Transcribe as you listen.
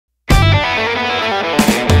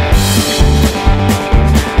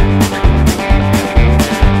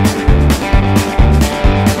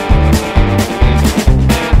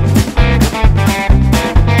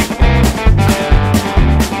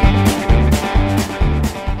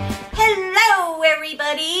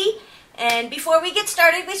get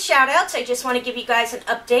started with shout-outs, I just want to give you guys an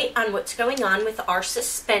update on what's going on with our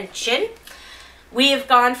suspension. We have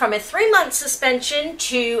gone from a 3-month suspension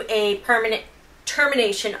to a permanent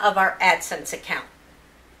termination of our AdSense account.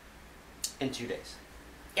 In 2 days.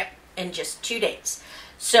 Yep, in just 2 days.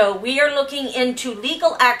 So we are looking into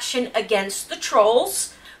legal action against the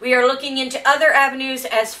trolls. We are looking into other avenues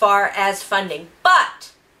as far as funding.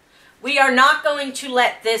 But we are not going to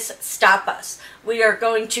let this stop us. We are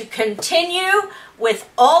going to continue with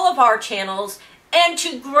all of our channels and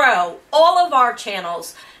to grow all of our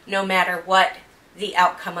channels no matter what the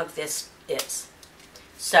outcome of this is.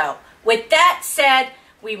 So with that said,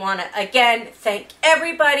 we want to again thank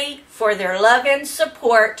everybody for their love and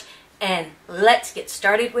support, and let's get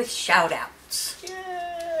started with shout-outs.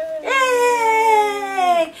 Yay!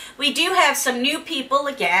 Yay! We do have some new people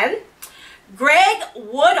again. Greg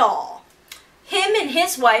Woodall. Him and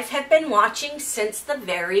his wife have been watching since the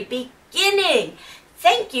very beginning.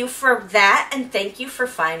 Thank you for that, and thank you for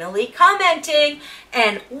finally commenting,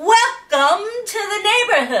 and welcome to the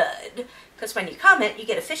neighborhood. Because when you comment, you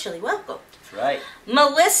get officially welcomed. That's right.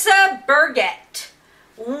 Melissa Burgett.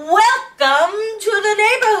 Welcome to the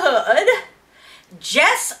neighborhood.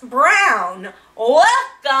 Jess Brown.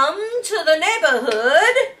 Welcome to the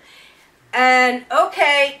neighborhood. And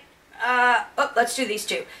okay, let's do these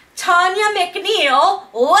two. Tanya McNeil.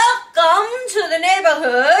 Welcome to the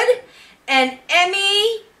neighborhood. And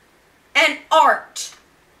Emmy and Art.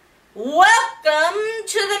 Welcome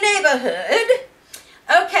to the neighborhood.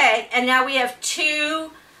 Okay, and now we have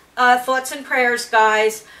two thoughts and prayers,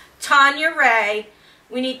 guys. Tanya Ray,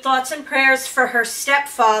 we need thoughts and prayers for her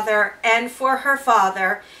stepfather and for her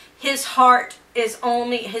father. His heart is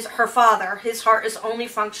only, his heart is only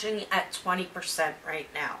functioning at 20% right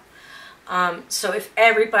now. So if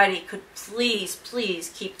everybody could please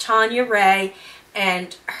keep Tanya Ray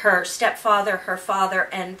and her stepfather, her father,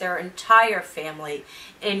 and their entire family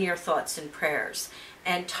in your thoughts and prayers.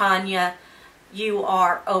 And Tanya, you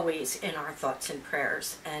are always in our thoughts and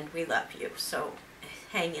prayers, and we love you. So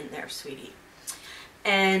hang in there, sweetie.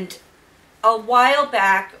 And a while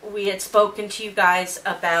back, we had spoken to you guys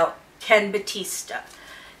about Ken Batista.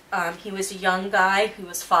 He was a young guy who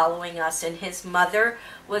was following us, and his mother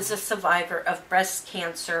was a survivor of breast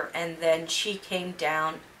cancer, and then she came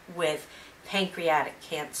down with pancreatic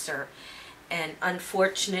cancer. And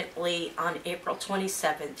unfortunately, on April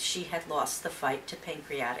 27th, she had lost the fight to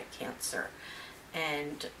pancreatic cancer.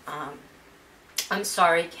 And I'm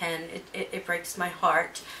sorry, Ken, it breaks my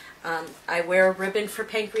heart. I wear a ribbon for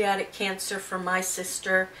pancreatic cancer for my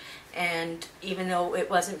sister, and even though it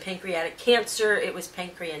wasn't pancreatic cancer, it was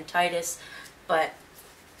pancreatitis, but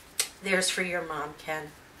there's for your mom,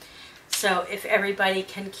 Ken. So if everybody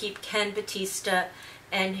can keep Ken Batista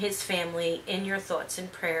and his family in your thoughts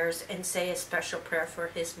and prayers, and say a special prayer for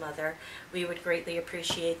his mother, we would greatly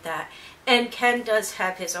appreciate that. And Ken does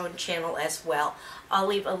have his own channel as well. I'll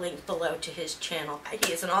leave a link below to his channel.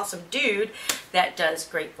 He is an awesome dude that does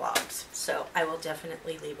great vlogs, so I will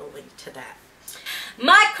definitely leave a link to that.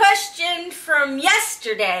 My question from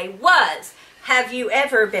yesterday was, have you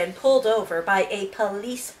ever been pulled over by a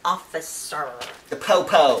police officer? The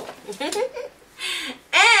po-po.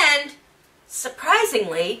 And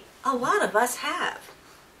surprisingly, a lot of us have.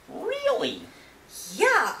 Really?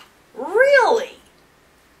 Yeah, really.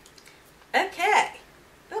 Okay.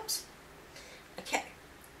 Oops. Okay.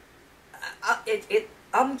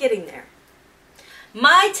 I'm getting there.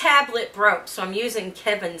 My tablet broke, so I'm using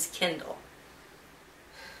Kevin's Kindle.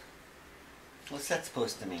 What's that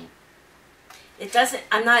supposed to mean? It doesn't,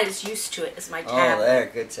 I'm not as used to it as my tablet. Oh, there,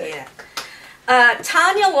 good save. Yeah.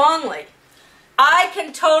 Tanya Longley. I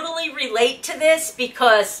can totally relate to this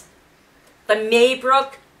because the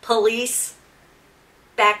Maybrook police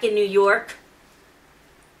back in New York,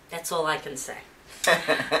 that's all I can say.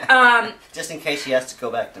 Just in case she has to go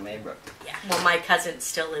back to Maybrook. Yeah, well, my cousin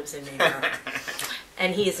still lives in Maybrook,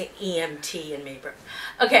 and he is an EMT in Maybrook.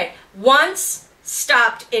 Okay, once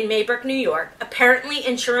stopped in Maybrook, New York. Apparently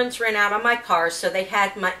insurance ran out on my car, so they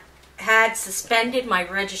had suspended my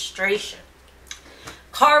registration.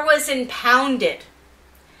 Car was impounded.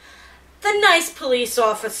 The nice police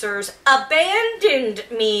officers abandoned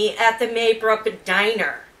me at the Maybrook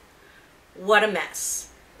diner. What a mess.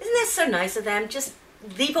 Isn't that so nice of them? Just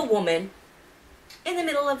leave a woman in the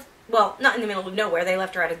middle of, well, not in the middle of nowhere. They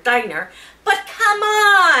left her at a diner. But come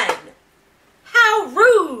on! How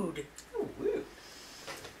rude! Oh, rude.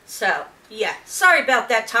 So, yeah. Sorry about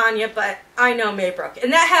that, Tanya, but I know Maybrook.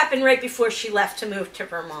 And that happened right before she left to move to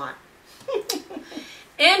Vermont.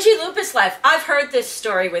 Angie Lupus Life. I've heard this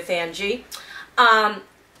story with Angie.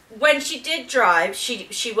 when she did drive,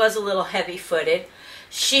 she was a little heavy-footed.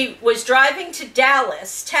 She was driving to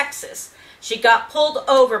Dallas, Texas. She got pulled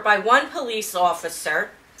over by one police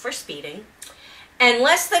officer for speeding. And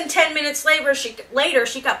less than 10 minutes later,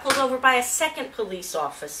 she got pulled over by a second police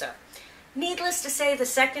officer. Needless to say, the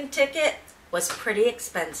second ticket was pretty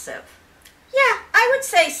expensive. Yeah, I would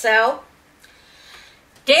say so.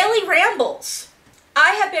 Daily rambles.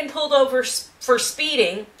 I have been pulled over for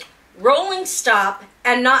speeding, rolling stop,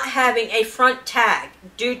 and not having a front tag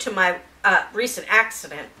due to my recent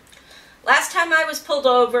accident. Last time I was pulled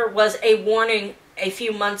over was a warning a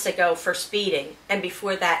few months ago for speeding, and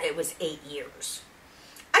before that it was 8 years.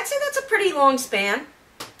 I'd say that's a pretty long span.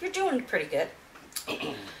 You're doing pretty good.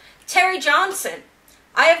 Terry Johnson.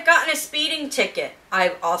 I have gotten a speeding ticket.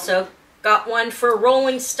 I've also got one for a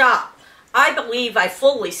rolling stop. I believe I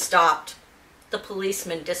fully stopped. The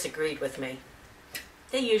policeman disagreed with me.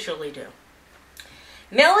 They usually do.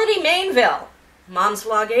 Melody Mainville. Mom's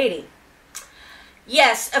Vlog 80.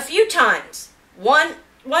 Yes, a few times. One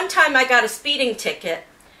time I got a speeding ticket.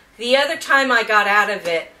 The other time I got out of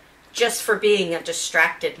it just for being a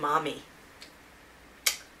distracted mommy.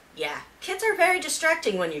 Yeah, kids are very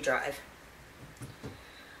distracting when you drive.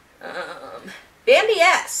 Bambi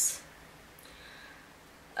S.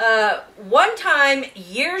 One time,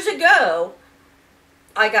 years ago,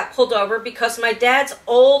 I got pulled over because my dad's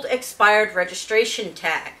old expired registration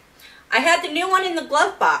tag. I had the new one in the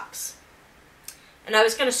glove box. And I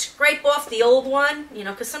was going to scrape off the old one, you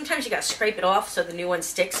know, because sometimes you got to scrape it off so the new one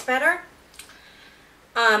sticks better.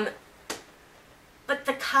 But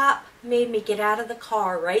the cop made me get out of the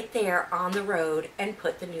car right there on the road and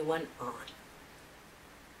put the new one on.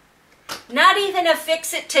 Not even a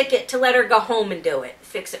fix-it ticket to let her go home and do it.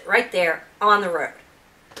 Fix it right there on the road.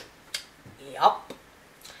 Yup.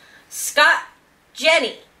 Scott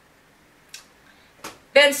Jenny.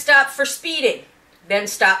 Been stopped for speeding. Been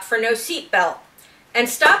stopped for no seatbelt. And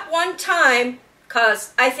stopped one time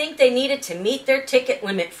because I think they needed to meet their ticket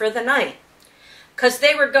limit for the night. Because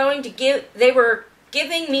they were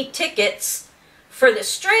giving me tickets for the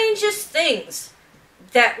strangest things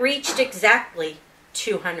that reached exactly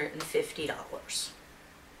 $250.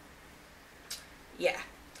 Yeah.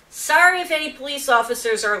 Sorry if any police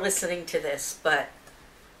officers are listening to this, but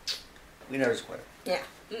we know it's quite. Yeah.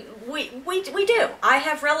 We do. I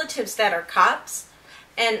have relatives that are cops,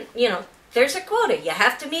 and, you know, there's a quota. You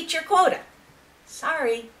have to meet your quota.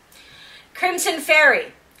 Sorry. Crimson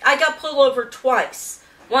Ferry. I got pulled over twice.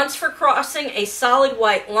 Once for crossing a solid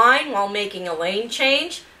white line while making a lane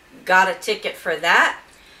change. Got a ticket for that.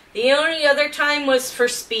 The only other time was for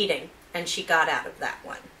speeding, and she got out of that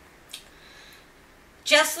one.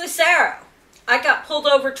 Jess Lucero. I got pulled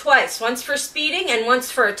over twice. Once for speeding and once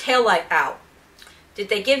for a taillight out. Did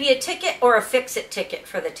they give you a ticket or a fix-it ticket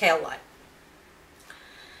for the taillight?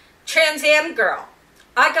 Trans Am Girl.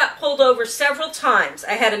 I got pulled over several times.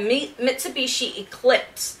 I had a Mitsubishi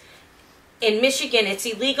Eclipse. In Michigan, it's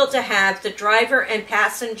illegal to have the driver and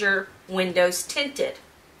passenger windows tinted.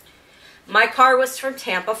 My car was from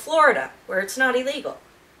Tampa, Florida, where it's not illegal.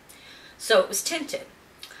 So it was tinted.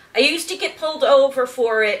 I used to get pulled over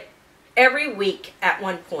for it every week at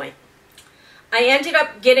one point. I ended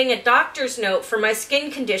up getting a doctor's note for my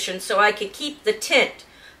skin condition so I could keep the tint.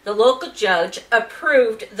 The local judge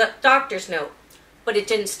approved the doctor's note, but it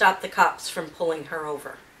didn't stop the cops from pulling her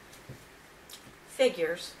over.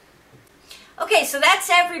 Figures. Okay, so that's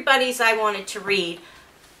everybody's I wanted to read.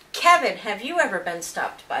 Kevin, have you ever been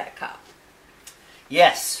stopped by a cop?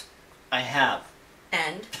 Yes, I have.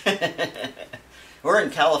 And? We're in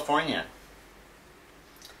California.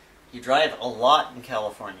 You drive a lot in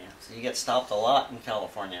California, so you get stopped a lot in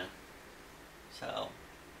California. So,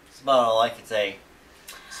 that's about all I could say.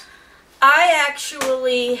 I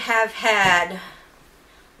actually have had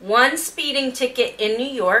one speeding ticket in New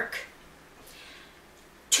York,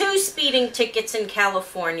 2 speeding tickets in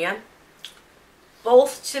California,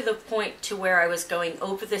 both to the point to where I was going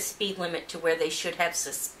over the speed limit to where they should have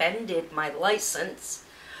suspended my license.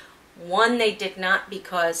 One they did not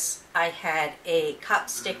because I had a cop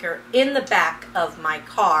sticker in the back of my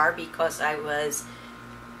car because I'm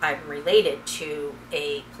related to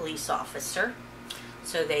a police officer.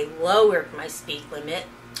 So they lowered my speed limit.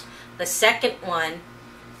 The second one,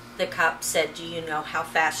 the cop said, "Do you know how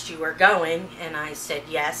fast you were going?" And I said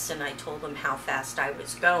yes, and I told him how fast I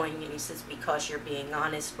was going. And he says, "Because you're being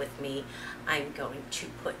honest with me, I'm going to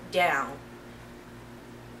put down,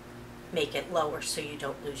 make it lower so you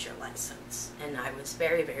don't lose your license." And I was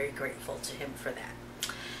very, very grateful to him for that.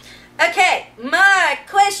 Okay, my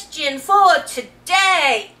question for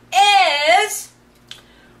today is,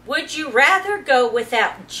 Would you rather go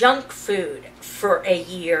without junk food for a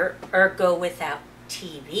year or go without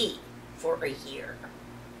TV for a year?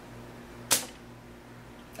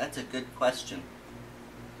 That's a good question.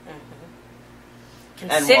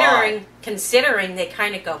 Considering they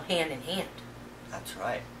kind of go hand in hand. That's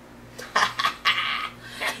right.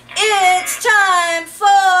 It's time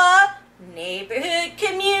for Neighborhood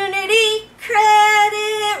Community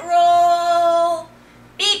Credit Roll.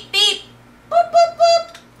 Beep, beep, boop, boop,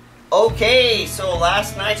 boop. Okay, so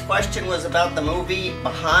last night's question was about the movie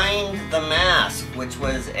Behind the Mask, which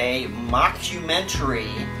was a mockumentary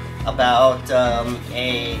about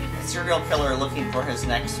a serial killer looking for his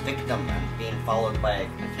next victim and being followed by a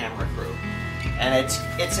camera crew. And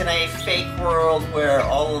it's in a fake world where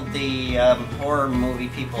all of the horror movie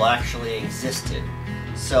people actually existed.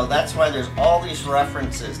 So that's why there's all these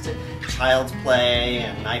references to Child's Play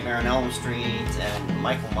and Nightmare on Elm Street and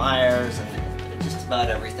Michael Myers and just about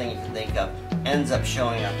everything you can think of ends up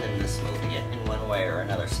showing up in this movie in one way or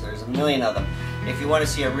another. So there's a million of them. If you want to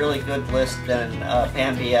see a really good list, then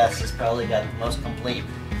Pam BS has probably got the most complete.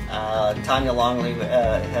 Tanya Longley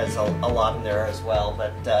has a lot in there as well,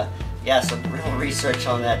 but yeah, some real research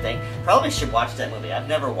on that thing. Probably should watch that movie. I've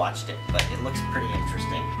never watched it, but it looks pretty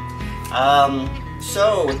interesting.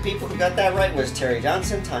 So, the people who got that right was Terry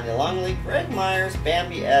Johnson, Tanya Longley, Greg Myers,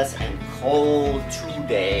 Bambi S, and Cole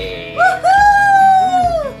Truday.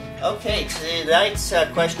 Woohoo! Okay, tonight's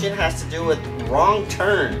question has to do with Wrong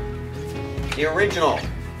Turn. The original.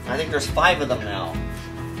 I think there's 5 of them now.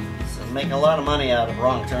 So making a lot of money out of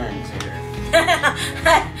Wrong Turns here.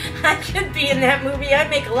 I could be in that movie.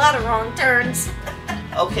 I'd make a lot of wrong turns.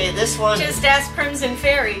 Okay, this one... Just ask Crimson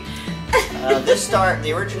Fairy.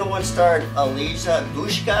 The original one starred Alicia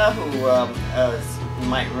Dushka, who you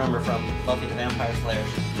might remember from Buffy the Vampire Slayer.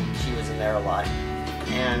 She was in there a lot.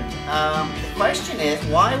 And the question is,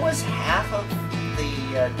 why was half of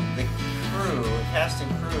the crew, cast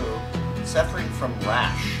and crew, suffering from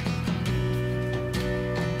rash?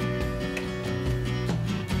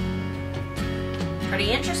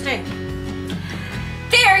 Pretty interesting.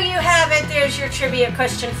 There you have it. There's your trivia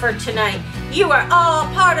question for tonight. You are all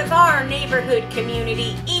part of our neighborhood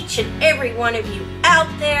community, each and every one of you out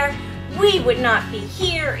there. We would not be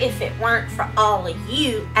here if it weren't for all of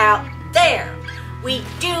you out there. We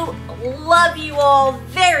do love you all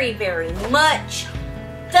very, very much.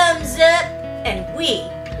 Thumbs up, and we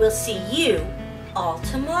will see you all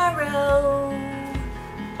tomorrow.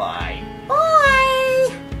 Bye. Bye.